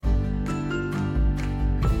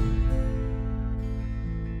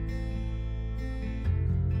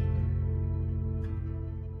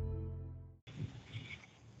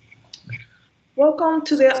Welcome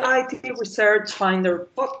to the IT Research Finder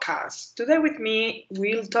podcast. Today with me,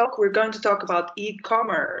 we're going to talk about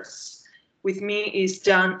e-commerce. With me is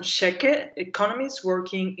Jan Schecke, economist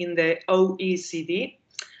working in the OECD,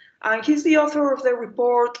 and he's the author of the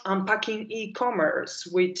report Unpacking E-commerce,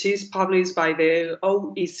 which is published by the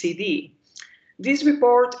OECD. This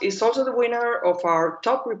report is also the winner of our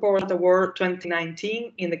Top Report Award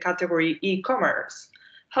 2019 in the category e-commerce.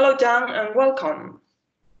 Hello, Jan, and welcome.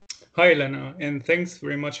 Hi, Elena, and thanks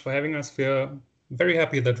very much for having us. We are very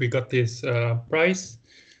happy that we got this prize,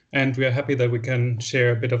 and we are happy that we can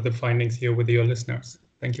share a bit of the findings here with your listeners.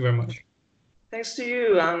 Thank you very much. Thanks to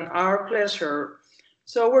you, and our pleasure.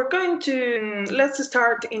 So let's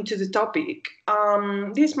start into the topic.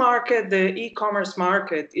 This market, the e-commerce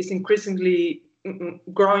market, is increasingly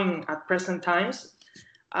growing at present times.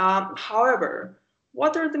 However,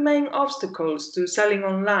 what are the main obstacles to selling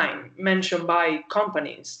online mentioned by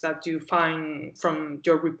companies that you find from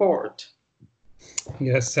your report?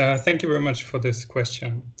 Yes, thank you very much for this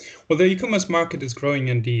question. Well, the e-commerce market is growing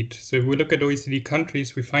indeed. So if we look at OECD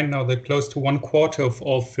countries, we find now that close to 1/4 of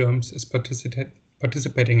all firms is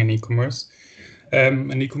participating in e-commerce.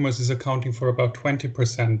 And e-commerce is accounting for about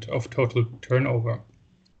 20% of total turnover.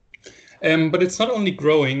 But it's not only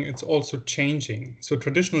growing, it's also changing. So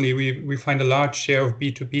traditionally, we find a large share of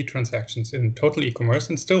B2B transactions in total e-commerce,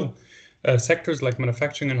 and still sectors like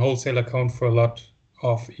manufacturing and wholesale account for a lot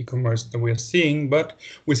of e-commerce that we're seeing, but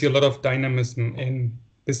we see a lot of dynamism in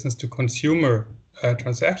business to consumer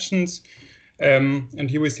transactions. And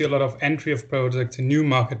here we see a lot of entry of products in new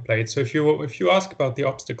marketplaces. So if you ask about the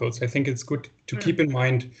obstacles, I think it's good to keep in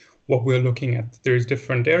mind what we're looking at. There's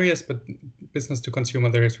different areas, but business to consumer,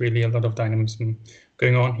 there is really a lot of dynamism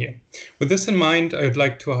going on here. With this in mind, I would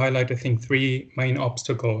like to highlight, I think, 3 main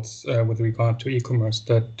obstacles with regard to e-commerce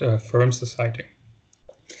that firms are citing.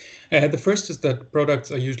 The first is that products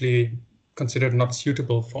are usually considered not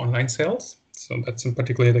suitable for online sales. So that's in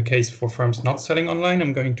particular the case for firms not selling online.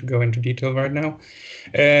 I'm going to go into detail right now.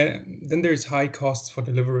 Then there's high costs for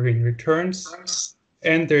delivery and returns.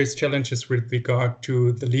 And there's challenges with regard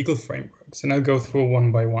to the legal frameworks. And I'll go through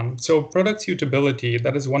one by one. So product suitability,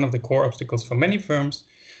 that is one of the core obstacles for many firms,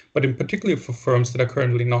 but in particular for firms that are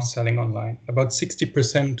currently not selling online. About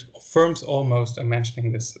 60% of firms almost are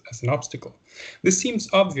mentioning this as an obstacle. This seems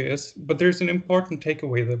obvious, but there's an important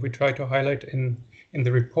takeaway that we try to highlight in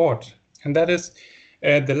the report. And that is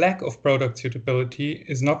the lack of product suitability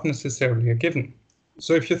is not necessarily a given.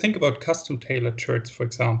 So if you think about custom tailored shirts, for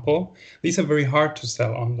example, these are very hard to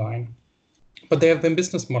sell online. But there have been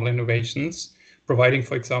business model innovations providing,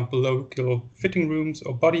 for example, local fitting rooms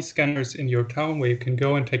or body scanners in your town where you can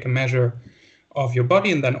go and take a measure of your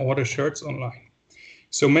body and then order shirts online.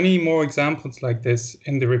 So many more examples like this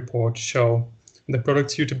in the report show that product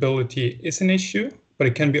suitability is an issue, but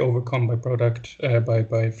it can be overcome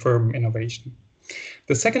by firm innovation.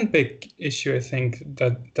 The second big issue, I think,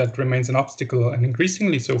 that remains an obstacle, and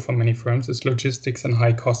increasingly so for many firms, is logistics and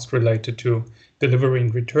high costs related to delivery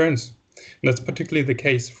and returns. And that's particularly the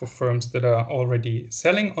case for firms that are already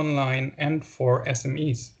selling online and for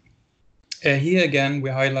SMEs. Here again, we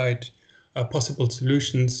highlight possible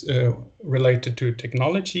solutions related to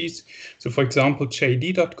technologies. So for example,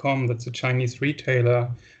 JD.com, that's a Chinese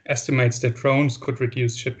retailer, estimates that drones could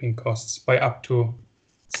reduce shipping costs by up to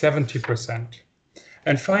 70%.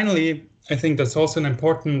 And finally, I think that's also an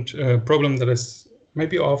important problem that is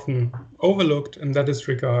maybe often overlooked, and that is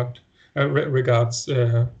regards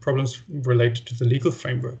problems related to the legal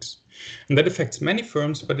frameworks. And that affects many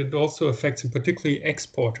firms, but it also affects in particularly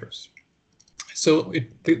exporters. So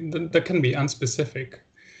that can be unspecific.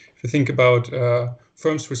 If you think about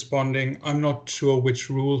firms responding, I'm not sure which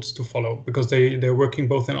rules to follow because they're working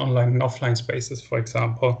both in online and offline spaces, for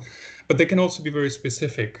example. But they can also be very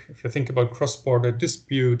specific. If you think about cross-border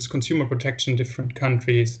disputes, consumer protection in different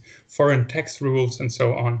countries, foreign tax rules, and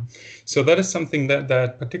so on. So that is something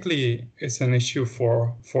that particularly is an issue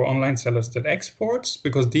for online sellers that exports,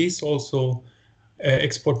 because these also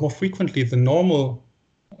export more frequently than normal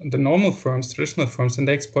firms, traditional firms, and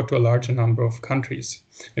they export to a larger number of countries.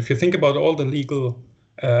 If you think about all the legal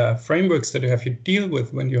frameworks that you have to deal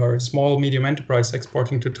with when you are a small, medium enterprise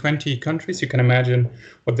exporting to 20 countries, you can imagine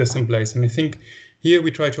what this implies. And I think here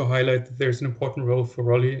we try to highlight that there's an important role for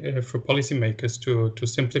policymakers to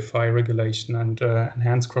simplify regulation and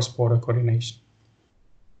enhance cross-border coordination.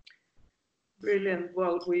 Brilliant.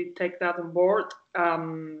 Well, we take that on board.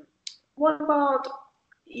 What about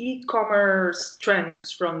e-commerce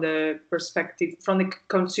trends from the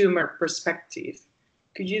consumer perspective?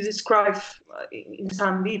 Could you describe in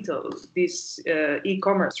some detail these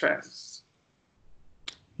e-commerce trends?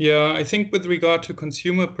 Yeah, I think with regard to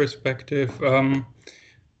consumer perspective,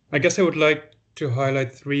 I guess I would like to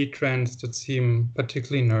highlight three trends that seem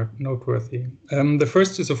particularly noteworthy. The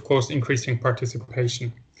first is, of course, increasing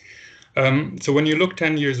participation. So when you look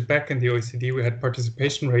 10 years back in the OECD, we had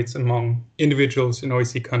participation rates among individuals in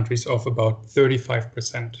OECD countries of about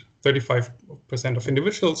 35%. 35% of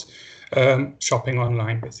individuals shopping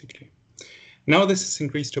online, basically. Now this has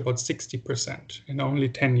increased to about 60% in only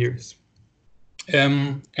 10 years.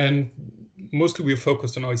 And mostly we're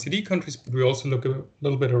focused on OECD countries, but we also look a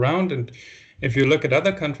little bit around. And if you look at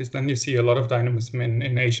other countries, then you see a lot of dynamism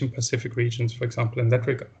in Asian Pacific regions, for example, in that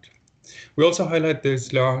regard. We also highlight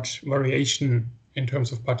this large variation in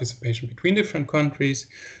terms of participation between different countries.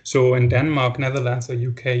 So in Denmark, Netherlands, or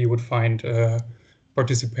UK, you would find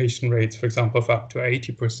participation rates, for example, of up to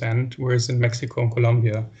 80%, whereas in Mexico and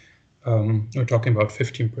Colombia, we're talking about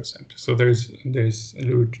 15%. So there's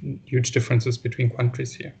huge differences between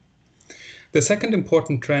countries here. The second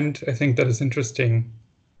important trend, I think, that is interesting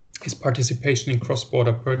is participation in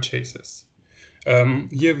cross-border purchases.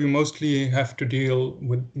 Here we mostly have to deal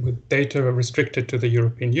with data restricted to the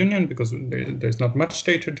European Union because there's not much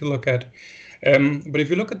data to look at. But if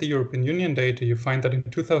you look at the European Union data, you find that in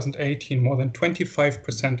 2018, more than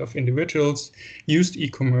 25% of individuals used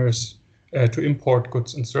e-commerce to import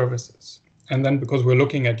goods and services. And then because we're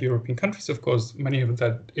looking at European countries, of course, many of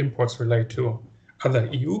that imports relate to other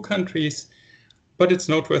EU countries. But it's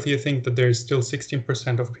noteworthy, I think, that there is still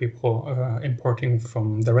 16% of people importing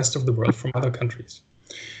from the rest of the world, from other countries.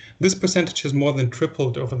 This percentage has more than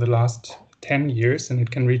tripled over the last 10 years, and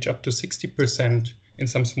it can reach up to 60% in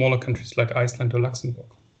some smaller countries like Iceland or Luxembourg.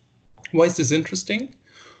 Why is this interesting?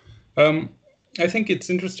 I think it's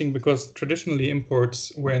interesting because traditionally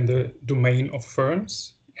imports were in the domain of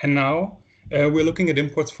firms, and now we're looking at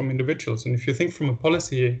imports from individuals. And if you think from a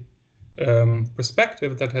policy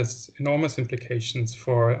perspective, that has enormous implications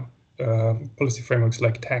for policy frameworks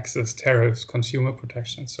like taxes, tariffs, consumer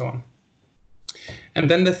protection, and so on. And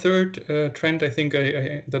then the third trend, I think,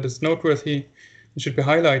 that is noteworthy and should be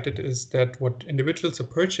highlighted is that what individuals are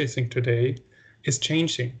purchasing today is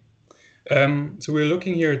changing. So we're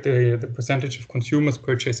looking here at the percentage of consumers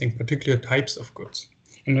purchasing particular types of goods.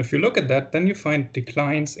 And if you look at that, then you find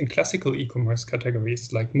declines in classical e-commerce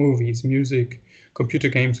categories like movies, music, computer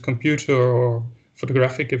games, computer or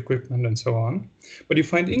photographic equipment, and so on. But you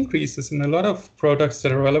find increases in a lot of products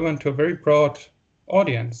that are relevant to a very broad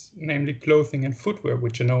audience, namely clothing and footwear,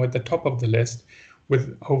 which are now at the top of the list,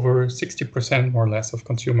 with over 60% more or less of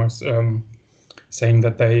consumers saying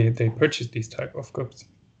that they purchase these type of goods.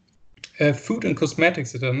 Food and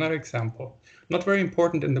cosmetics is another example. Not very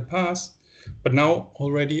important in the past, but now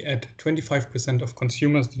already at 25% of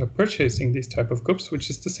consumers that are purchasing these type of goods,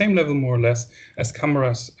 which is the same level more or less as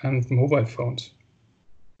cameras and mobile phones.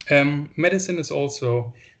 Medicine is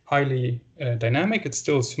also highly dynamic. It's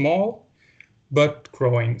still small, but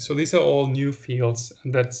growing. So these are all new fields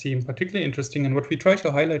that seem particularly interesting. And what we try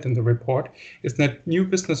to highlight in the report is that new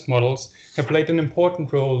business models have played an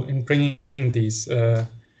important role in bringing these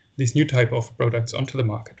new type of products onto the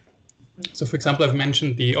market. So, for example, I've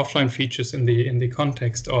mentioned the offline features in the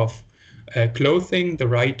context of clothing, the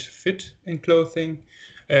right fit in clothing.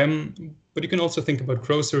 But you can also think about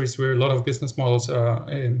groceries, where a lot of business models are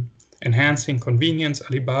enhancing convenience.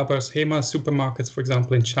 Alibaba's Hema supermarkets, for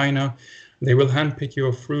example, in China, they will handpick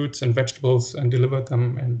your fruits and vegetables and deliver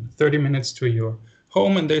them in 30 minutes to your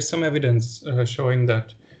home. And there's some evidence showing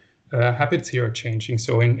that habits here are changing.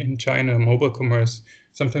 So in China, mobile commerce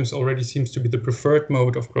sometimes already seems to be the preferred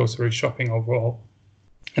mode of grocery shopping overall.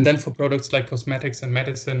 And then for products like cosmetics and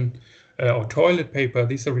medicine or toilet paper,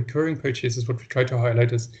 these are recurring purchases. What we try to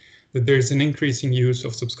highlight is that there's an increasing use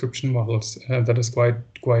of subscription models that is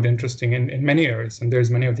quite interesting in many areas. And there's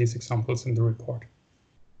many of these examples in the report.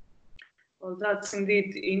 Well, that's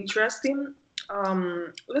indeed interesting.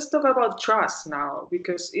 Let's talk about trust now,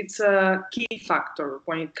 because it's a key factor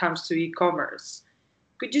when it comes to e-commerce.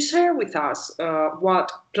 Could you share with us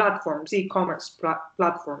what platforms, e-commerce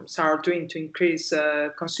platforms, are doing to increase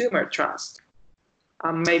consumer trust?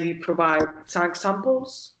 Maybe provide some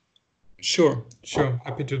examples? Sure.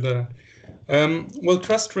 Happy to do that. Well,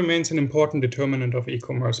 trust remains an important determinant of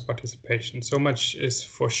e-commerce participation. So much is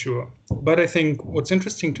for sure. But I think what's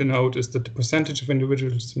interesting to note is that the percentage of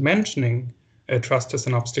individuals mentioning trust as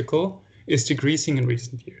an obstacle is decreasing in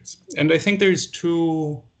recent years. And I think there's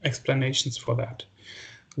two explanations for that.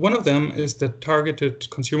 One of them is that targeted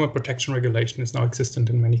consumer protection regulation is now existent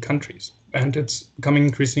in many countries, and it's becoming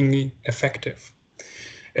increasingly effective.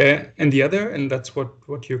 And the other, and that's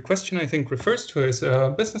what your question, I think, refers to, is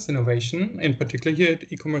business innovation, in particular here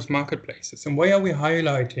at e-commerce marketplaces. And why are we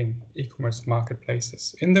highlighting e-commerce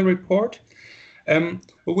marketplaces? In the report, well,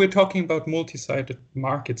 we're talking about multi-sided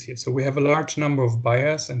markets here. So we have a large number of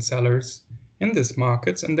buyers and sellers in these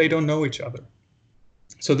markets, and they don't know each other.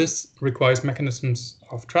 So this requires mechanisms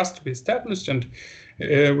of trust to be established, and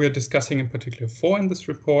we're discussing in particular 4 in this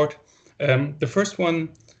report. The first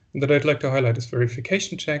one that I'd like to highlight is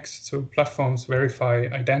verification checks. So platforms verify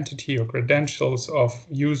identity or credentials of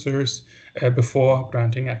users before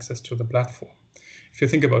granting access to the platform. If you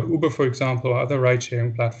think about Uber, for example, or other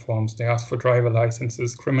ride-sharing platforms, they ask for driver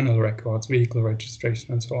licenses, criminal records, vehicle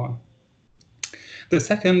registration, and so on. The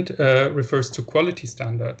second refers to quality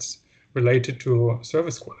standards related to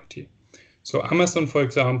service quality. So Amazon, for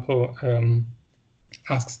example,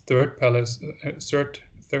 asks third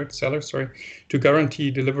sellers to guarantee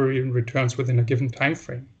delivery and returns within a given time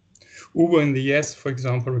frame. Uber in the US, for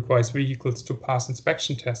example, requires vehicles to pass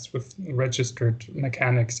inspection tests with registered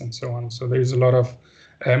mechanics and so on. So there's a lot of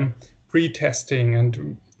pre-testing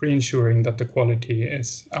and pre-ensuring that the quality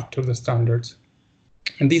is up to the standards.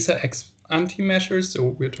 And these are ex-ante measures, so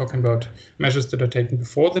we're talking about measures that are taken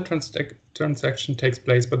before the transaction takes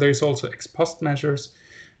place, but there is also ex-post measures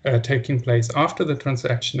taking place after the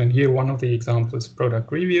transaction. And here one of the examples is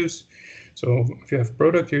product reviews. So if you have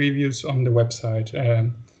product reviews on the website,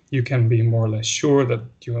 you can be more or less sure that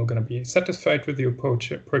you are going to be satisfied with your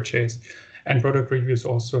purchase. And product reviews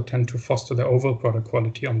also tend to foster the overall product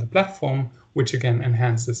quality on the platform, which again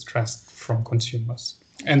enhances trust from consumers.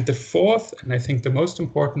 And the fourth, and I think the most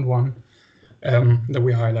important one that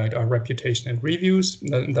we highlight, are reputation and reviews.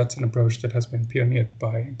 That's an approach that has been pioneered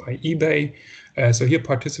by eBay. So here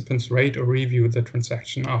participants rate or review the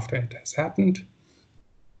transaction after it has happened.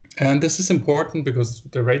 And this is important because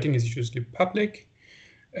the rating is usually public.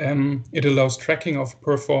 It allows tracking of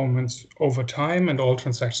performance over time, and all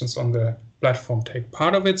transactions on the platform take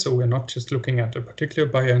part of it. So we're not just looking at a particular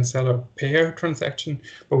buyer and seller pair transaction,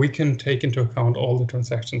 but we can take into account all the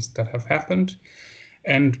transactions that have happened.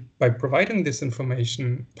 And by providing this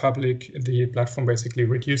information public, the platform basically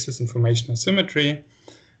reduces information asymmetry.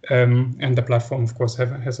 And the platform, of course,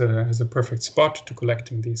 has a perfect spot to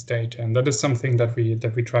collecting these data. And that is something that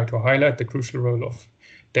we try to highlight, the crucial role of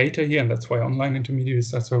data here. And that's why online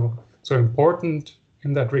intermediaries are so important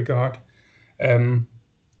in that regard,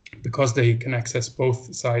 because they can access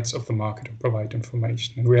both sides of the market and provide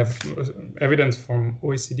information. And we have evidence from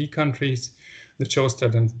OECD countries that shows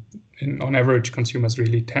that on average, consumers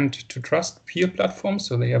really tend to trust peer platforms.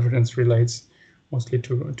 So the evidence relates mostly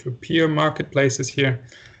to peer marketplaces here.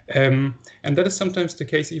 And that is sometimes the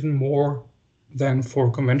case even more than for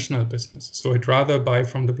conventional businesses. So I'd rather buy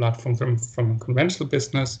from the platform from a conventional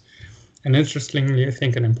business. And interestingly, I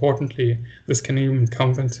think, and importantly, this can even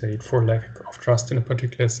compensate for lack of trust in a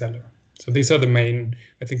particular seller. So these are the main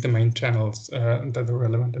channels that are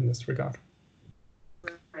relevant in this regard.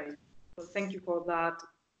 Right. So thank you for that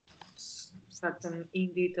such an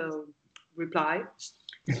in-detail reply.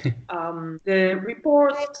 The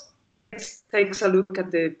report takes a look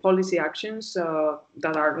at the policy actions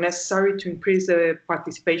that are necessary to increase the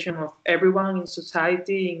participation of everyone in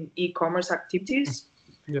society in e-commerce activities.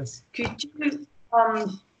 Yes. Could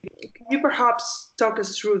you perhaps talk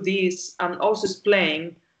us through this and also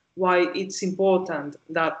explain why it's important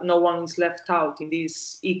that no one is left out in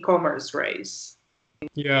this e-commerce race?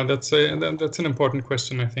 Yeah, that's an important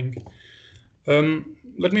question, I think.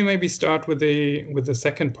 Let me maybe start with the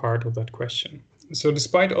second part of that question. So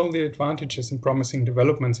despite all the advantages and promising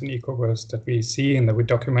developments in e-commerce that we see and that we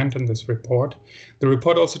document in this report, the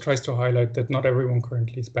report also tries to highlight that not everyone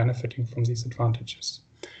currently is benefiting from these advantages.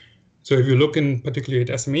 So if you look in particularly at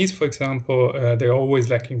SMEs, for example, they're always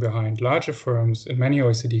lagging behind larger firms. In many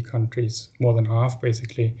OECD countries, more than half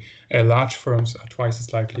basically, large firms are twice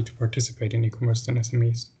as likely to participate in e-commerce than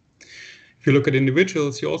SMEs. If you look at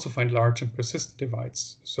individuals, you also find large and persistent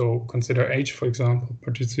divides. So consider age, for example.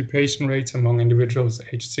 Participation rates among individuals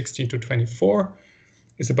aged 16 to 24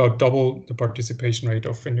 is about double the participation rate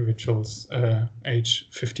of individuals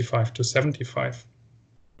aged 55 to 75.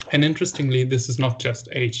 And interestingly, this is not just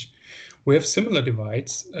age. We have similar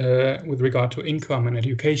divides with regard to income and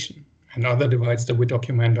education. And other divides that we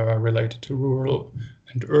document are related to rural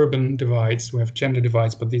and urban divides. We have gender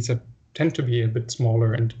divides, but these tend to be a bit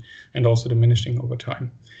smaller and also diminishing over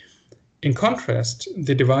time. In contrast,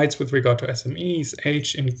 the divides with regard to SMEs,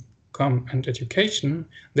 age, income, and education,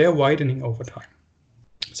 they're widening over time.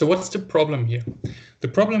 So what's the problem here? The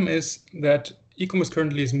problem is that e-commerce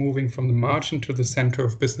currently is moving from the margin to the center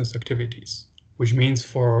of business activities. which means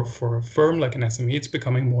for a firm like an SME, it's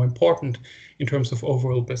becoming more important in terms of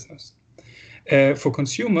overall business. For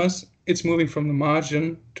consumers, it's moving from the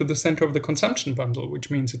margin to the center of the consumption bundle, which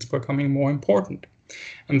means it's becoming more important.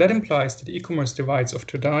 And that implies that e-commerce divides of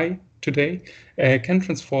today can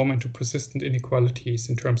transform into persistent inequalities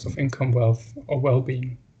in terms of income, wealth, or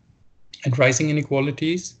well-being. And rising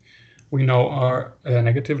inequalities, we know, are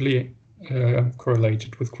negatively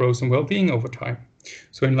correlated with growth and well-being over time.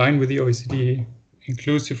 So in line with the OECD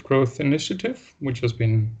Inclusive Growth Initiative, which has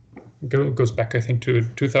been goes back, I think, to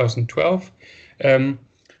 2012,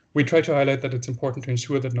 we try to highlight that it's important to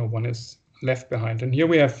ensure that no one is left behind. And here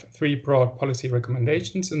we have 3 broad policy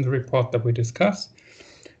recommendations in the report that we discuss.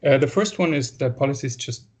 The first one is that policies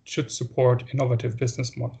just should support innovative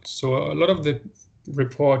business models. So a lot of the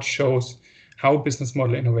report shows how business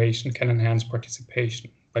model innovation can enhance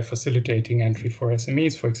participation by facilitating entry for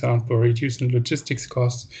SMEs, for example, reducing logistics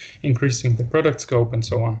costs, increasing the product scope, and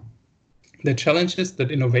so on. The challenge is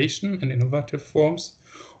that innovation and innovative forms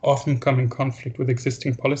often come in conflict with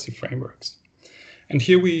existing policy frameworks. And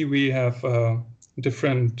here we have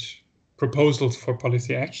different proposals for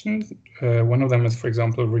policy action. One of them is, for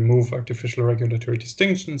example, remove artificial regulatory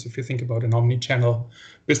distinctions. If you think about an omni-channel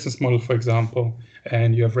business model, for example,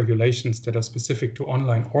 and you have regulations that are specific to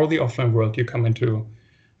online or the offline world, you come into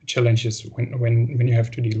challenges when you have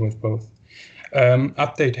to deal with both.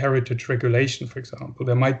 Update heritage regulation, for example.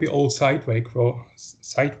 There might be old sidewalk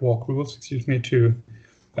rules, to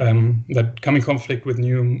that come in conflict with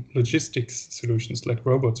new logistics solutions like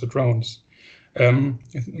robots or drones.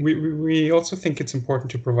 We also think it's important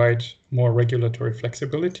to provide more regulatory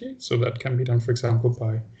flexibility. So that can be done, for example,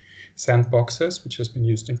 by sandboxes, which has been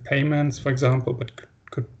used in payments, for example, but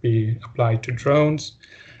could be applied to drones.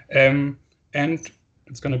 And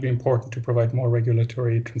it's going to be important to provide more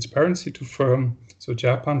regulatory transparency to firms. So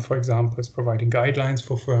Japan, for example, is providing guidelines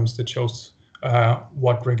for firms that shows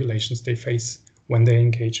what regulations they face when they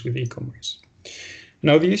engage with e-commerce.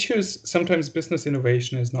 Now, the issue is sometimes business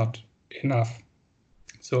innovation is not enough.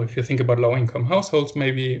 So if you think about low-income households,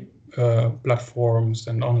 maybe platforms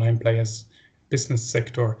and online players, business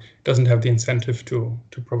sector doesn't have the incentive to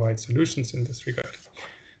provide solutions in this regard.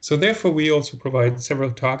 So therefore, we also provide several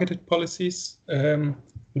targeted policies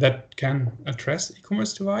that can address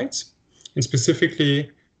e-commerce divides. And specifically,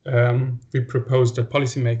 we propose that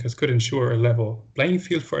policymakers could ensure a level playing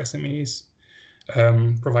field for SMEs,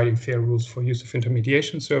 providing fair rules for use of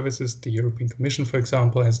intermediation services. The European Commission, for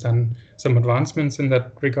example, has done some advancements in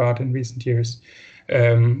that regard in recent years.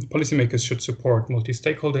 Policymakers should support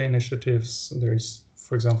multi-stakeholder initiatives. There is,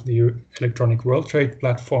 for example, the Electronic World Trade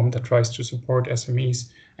platform that tries to support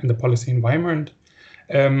SMEs and the policy environment.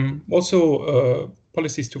 Also,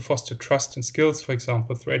 policies to foster trust and skills, for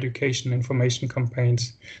example, through education information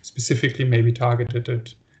campaigns, specifically maybe targeted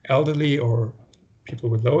at elderly or people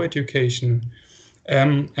with low education.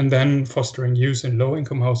 And then fostering use in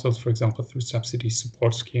low-income households, for example, through subsidy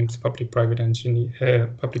support schemes,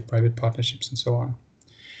 public-private partnerships, and so on.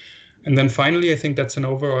 And then finally, I think that's an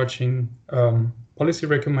overarching policy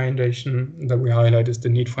recommendation that we highlight is the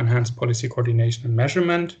need for enhanced policy coordination and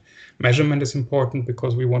measurement. Measurement is important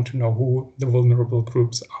because we want to know who the vulnerable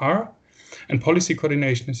groups are. And policy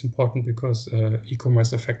coordination is important because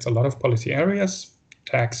e-commerce affects a lot of policy areas,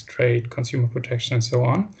 tax, trade, consumer protection, and so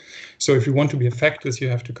on. So if you want to be effective, you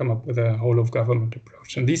have to come up with a whole of government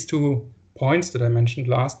approach. And these 2 points that I mentioned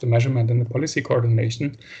last, the measurement and the policy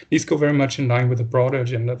coordination, these go very much in line with the broader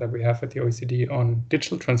agenda that we have at the OECD on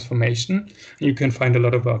digital transformation. And you can find a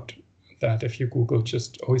lot about that if you Google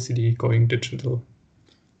just OECD going digital.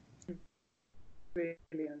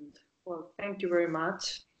 Brilliant. Well, thank you very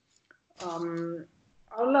much. Our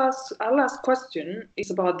last question is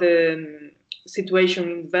about the situation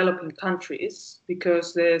in developing countries,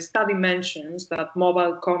 because the study mentions that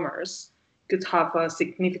mobile commerce could have a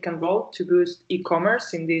significant role to boost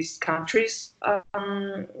e-commerce in these countries.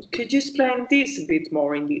 Could you explain this a bit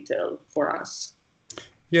more in detail for us?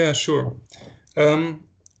 Yeah, sure. Well,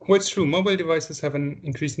 it's true. Mobile devices have an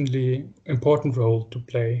increasingly important role to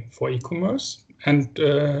play for e-commerce. And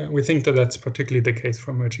we think that that's particularly the case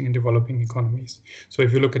for emerging and developing economies. So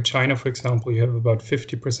if you look at China, for example, you have about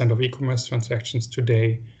 50% of e-commerce transactions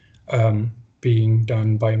today being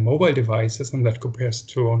done by mobile devices, and that compares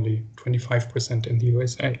to only 25% in the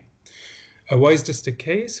USA. Why is this the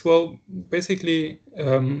case? Well, basically,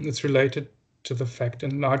 it's related to the fact,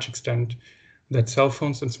 in large extent, that cell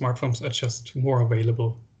phones and smartphones are just more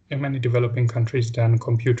available in many developing countries than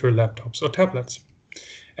computer, laptops, or tablets.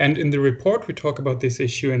 And in the report, we talk about this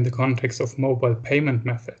issue in the context of mobile payment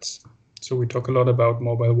methods. So we talk a lot about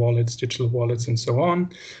mobile wallets, digital wallets, and so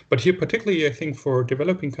on. But here, particularly, I think for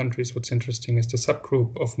developing countries, what's interesting is the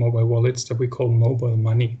subgroup of mobile wallets that we call mobile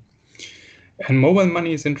money. And mobile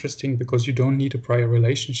money is interesting because you don't need a prior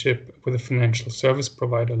relationship with a financial service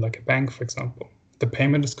provider like a bank, for example. The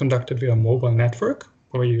payment is conducted via a mobile network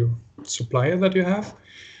or your supplier that you have.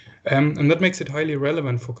 And that makes it highly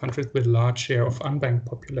relevant for countries with a large share of unbanked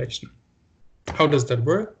population. How does that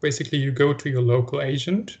work? Basically, you go to your local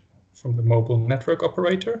agent from the mobile network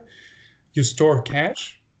operator, you store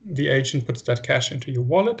cash, the agent puts that cash into your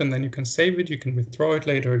wallet, and then you can save it, you can withdraw it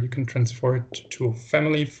later, you can transfer it to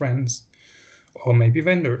family, friends, or maybe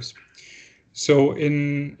vendors. So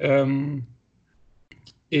in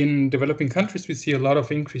developing countries, we see a lot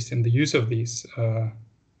of increase in the use of these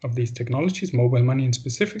technologies, mobile money and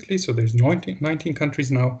specifically. So there's 19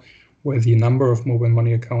 countries now where the number of mobile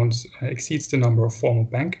money accounts exceeds the number of formal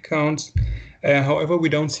bank accounts. However, we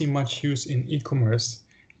don't see much use in e-commerce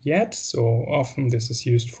yet. So often this is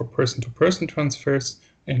used for person-to-person transfers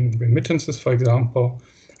in remittances, for example.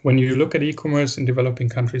 When you look at e-commerce in developing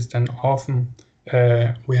countries, then often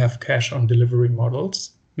we have cash on delivery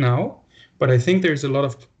models now. But I think there's a lot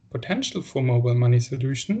of potential for mobile money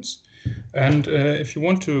solutions. And if you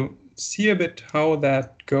want to see a bit how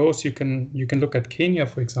that goes, you can look at Kenya,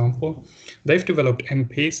 for example. They've developed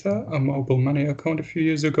M-Pesa, a mobile money account a few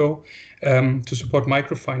years ago, to support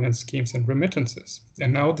microfinance schemes and remittances.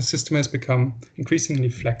 And now the system has become increasingly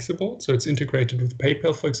flexible. So it's integrated with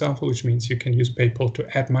PayPal, for example, which means you can use PayPal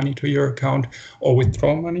to add money to your account or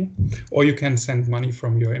withdraw money, or you can send money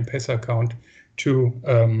from your M-Pesa account to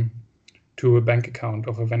a bank account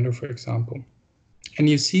of a vendor, for example. And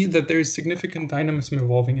you see that there is significant dynamism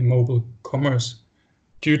evolving in mobile commerce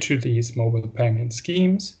due to these mobile payment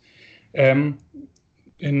schemes. In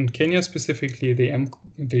Kenya specifically,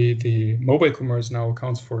 the mobile commerce now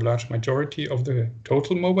accounts for a large majority of the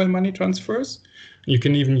total mobile money transfers. You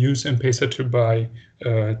can even use M-Pesa to buy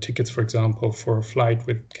tickets, for example, for a flight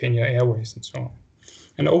with Kenya Airways and so on.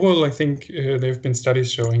 And overall, I think there have been studies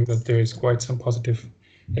showing that there is quite some positive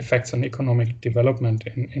effects on economic development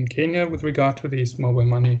in Kenya with regard to these mobile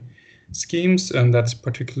money schemes. And that's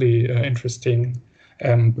particularly interesting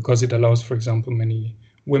because it allows, for example, many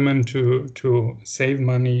women to save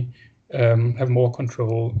money, have more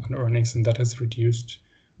control on earnings, and that has reduced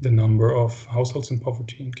the number of households in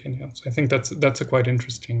poverty in Kenya. So I think that's a quite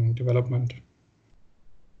interesting development.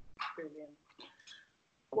 Brilliant.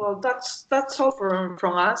 Well, that's all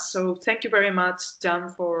from us. So thank you very much, Jan,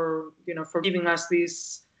 for giving us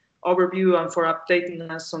this overview and for updating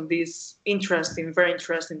us on this very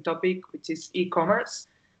interesting topic, which is e-commerce.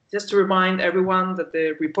 Just to remind everyone that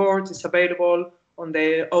the report is available on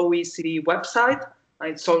the OECD website.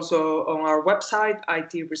 It's also on our website,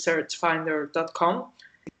 itresearchfinder.com.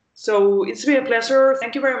 So it's been a pleasure.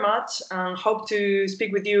 Thank you very much, and hope to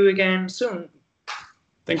speak with you again soon.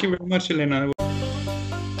 Thank you very much, Elena.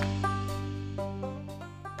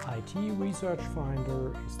 IT Research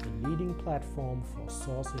Finder is the leading platform for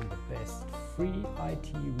sourcing the best free IT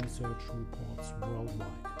research reports worldwide.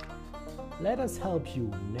 Let us help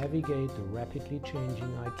you navigate the rapidly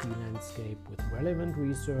changing IT landscape with relevant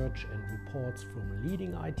research and reports from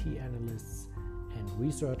leading IT analysts and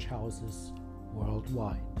research houses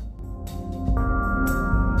worldwide.